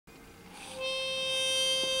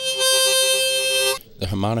The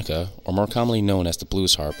harmonica, or more commonly known as the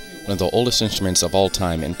blues harp, one of the oldest instruments of all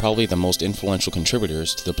time and probably the most influential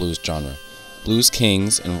contributors to the blues genre. Blues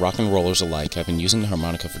kings and rock and rollers alike have been using the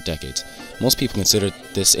harmonica for decades. Most people consider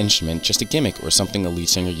this instrument just a gimmick or something a lead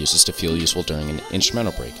singer uses to feel useful during an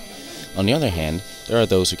instrumental break. On the other hand, there are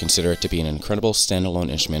those who consider it to be an incredible standalone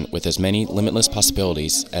instrument with as many limitless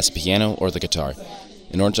possibilities as the piano or the guitar.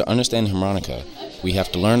 In order to understand harmonica, we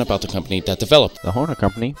have to learn about the company that developed. The Hohner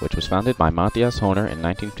Company, which was founded by Matthias Hohner in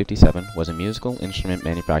 1957, was a musical instrument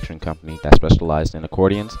manufacturing company that specialized in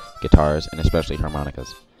accordions, guitars, and especially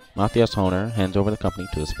harmonicas. Matthias Hohner hands over the company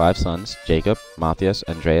to his 5 sons, Jacob, Matthias,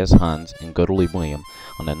 Andreas, Hans, and Gottlieb William,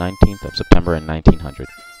 on the 19th of September in 1900.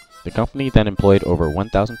 The company then employed over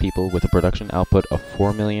 1,000 people with a production output of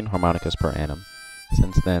 4 million harmonicas per annum.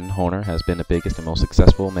 Since then, Hohner has been the biggest and most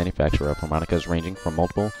successful manufacturer of harmonicas ranging from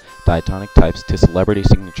multiple diatonic types to celebrity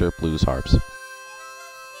signature blues harps.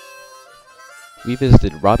 We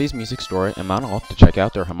visited Robbie's music store in Mount Olive to check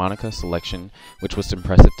out their harmonica selection, which was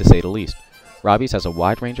impressive to say the least. Robbie's has a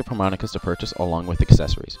wide range of harmonicas to purchase along with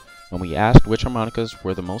accessories. When we asked which harmonicas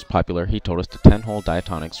were the most popular, he told us the 10-hole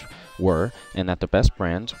diatonics were, and that the best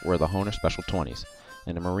brands were the Hohner Special 20s,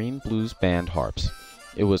 and the Marine Blues Band harps.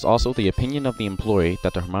 It was also the opinion of the employee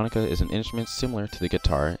that the harmonica is an instrument similar to the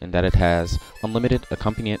guitar in that it has unlimited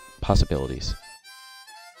accompaniment possibilities.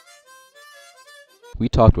 We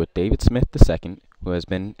talked with David Smith II, who has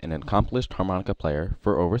been an accomplished harmonica player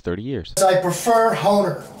for over 30 years. I prefer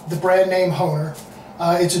Hohner, the brand name Hohner.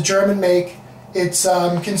 It's a German make. It's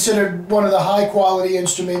considered one of the high-quality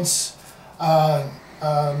instruments of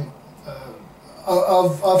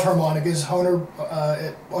harmonicas. Hohner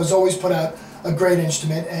has always put out a great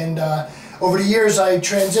instrument, and over the years I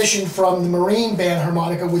transitioned from the Marine Band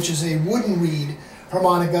harmonica, which is a wooden reed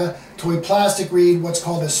harmonica, to a plastic reed, what's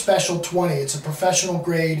called a Special 20. It's a professional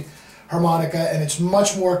grade harmonica, and it's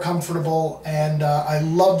much more comfortable, and I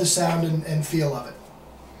love the sound and feel of it.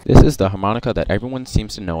 This is the harmonica that everyone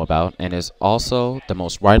seems to know about and is also the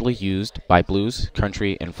most widely used by blues,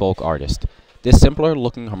 country, and folk artists. This simpler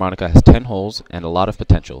looking harmonica has 10 holes and a lot of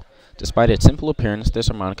potential. Despite its simple appearance, this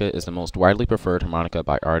harmonica is the most widely preferred harmonica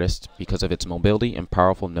by artists because of its mobility and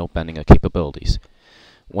powerful note bending capabilities.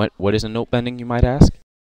 What is a note bending, you might ask?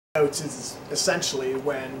 Notes is essentially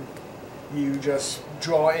when you just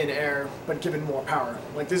draw in air but given more power.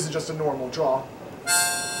 Like this is just a normal draw,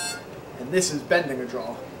 and this is bending a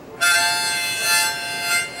draw.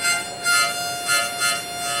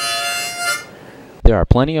 There are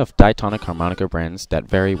plenty of diatonic harmonica brands that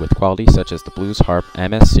vary with quality, such as the Blues Harp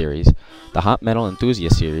MS series, the Hot Metal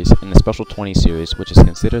Enthusiast series, and the Special 20 series, which is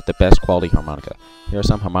considered the best quality harmonica. Here are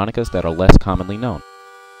some harmonicas that are less commonly known.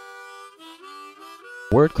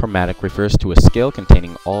 The word chromatic refers to a scale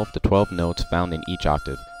containing all of the 12 notes found in each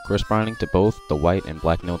octave, corresponding to both the white and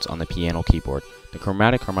black notes on the piano keyboard. The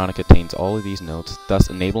chromatic harmonica contains all of these notes, thus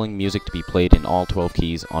enabling music to be played in all 12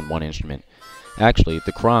 keys on one instrument. Actually,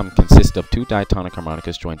 the chrom consists of 2 diatonic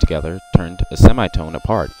harmonicas joined together, turned a semitone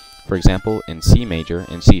apart, for example in C major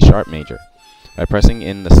and C sharp major. By pressing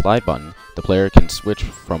in the slide button, the player can switch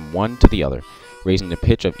from one to the other, raising the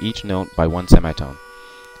pitch of each note by 1 semitone.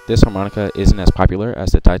 This harmonica isn't as popular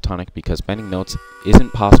as the diatonic because bending notes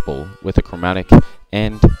isn't possible with a chromatic,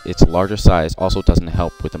 and its larger size also doesn't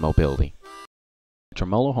help with the mobility. The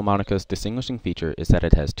tremolo harmonica's distinguishing feature is that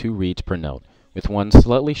it has 2 reeds per note, with one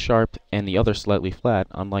slightly sharp and the other slightly flat.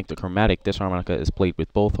 Unlike the chromatic, this harmonica is played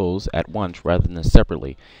with both holes at once rather than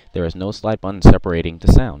separately. There is no slide button separating the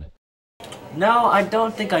sound. No, I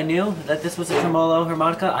don't think I knew that this was a tremolo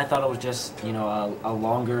harmonica. I thought it was just, a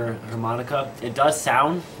longer harmonica. It does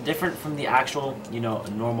sound different from the actual,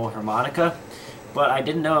 normal harmonica, but I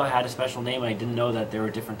didn't know it had a special name. I didn't know that there were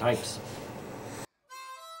different types.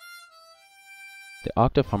 The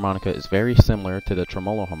octave harmonica is very similar to the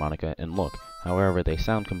tremolo harmonica in look, however they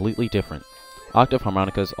sound completely different. Octave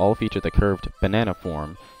harmonicas all feature the curved banana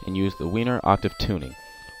form and use the Wiener octave tuning,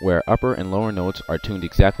 where upper and lower notes are tuned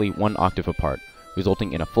exactly 1 octave apart,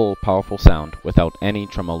 resulting in a full, powerful sound without any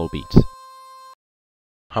tremolo beats.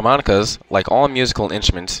 Harmonicas, like all musical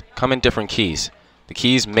instruments, come in different keys. The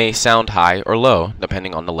keys may sound high or low,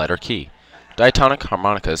 depending on the letter key. Diatonic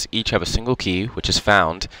harmonicas each have a single key, which is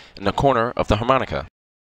found in the corner of the harmonica.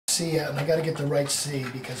 C, and I got to get the right C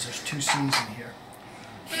because there's 2 C's in here.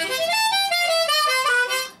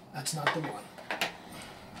 That's not the one.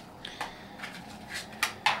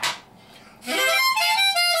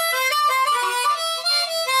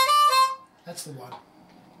 That's the one.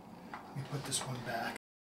 Let me put this one back.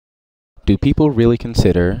 Do people really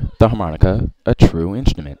consider the harmonica a true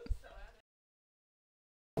instrument?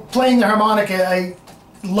 Playing the harmonica,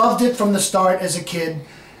 loved it from the start as a kid,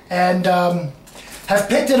 and have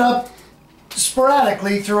picked it up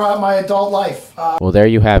sporadically throughout my adult life. Well, there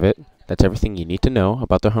you have it. That's everything you need to know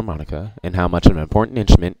about the harmonica and how much of an important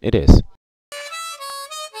instrument it is.